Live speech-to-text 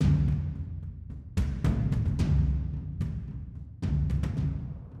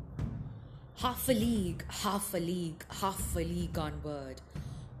Half a league, half a league onward.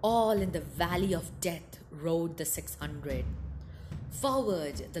 All in the valley of death rode the 600.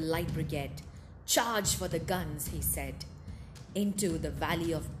 Forward, the light brigade. Charge for the guns, he said. Into the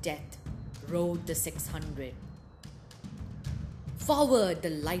valley of death rode the 600. Forward,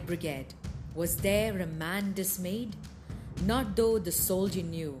 the light brigade. Was there a man dismayed? Not though the soldier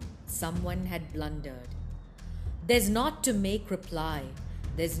knew someone had blundered. There's not to make reply,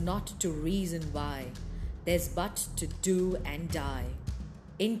 there's not to reason why, there's but to do and die.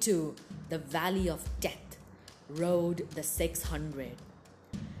 Into the valley of death rode the 600.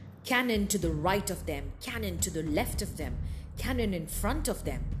 Cannon to the right of them, cannon to the left of them, cannon in front of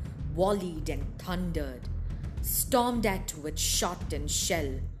them, volleyed and thundered. Stormed at with shot and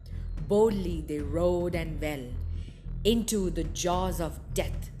shell, boldly they rode and well. Into the jaws of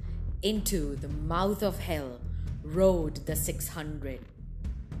death, into the mouth of hell, rode the 600.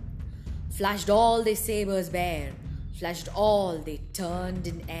 Flashed all their sabres bare, flashed all they turned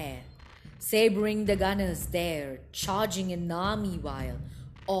in air, sabering the gunners there, charging in army while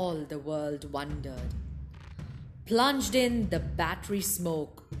all the world wondered. Plunged in the battery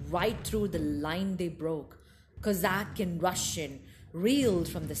smoke, right through the line they broke, Cossack and Russian reeled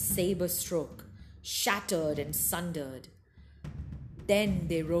from the sabre stroke, shattered and sundered. Then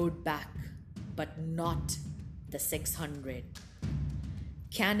they rode back, but not the 600.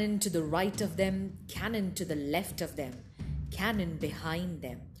 Cannon to the right of them, cannon to the left of them, cannon behind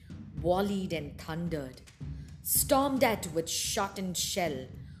them, volleyed and thundered, stormed at with shot and shell,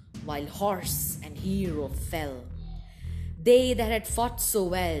 while horse and hero fell. They that had fought so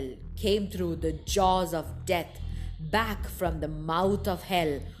well came through the jaws of death, back from the mouth of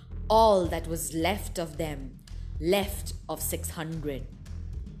hell, all that was left of them, left of 600.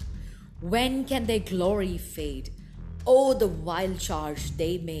 When can their glory fade? Oh, the wild charge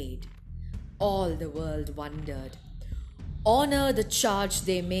they made! All the world wondered. Honor the charge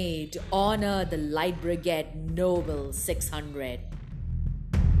they made, honor the light brigade, noble 600.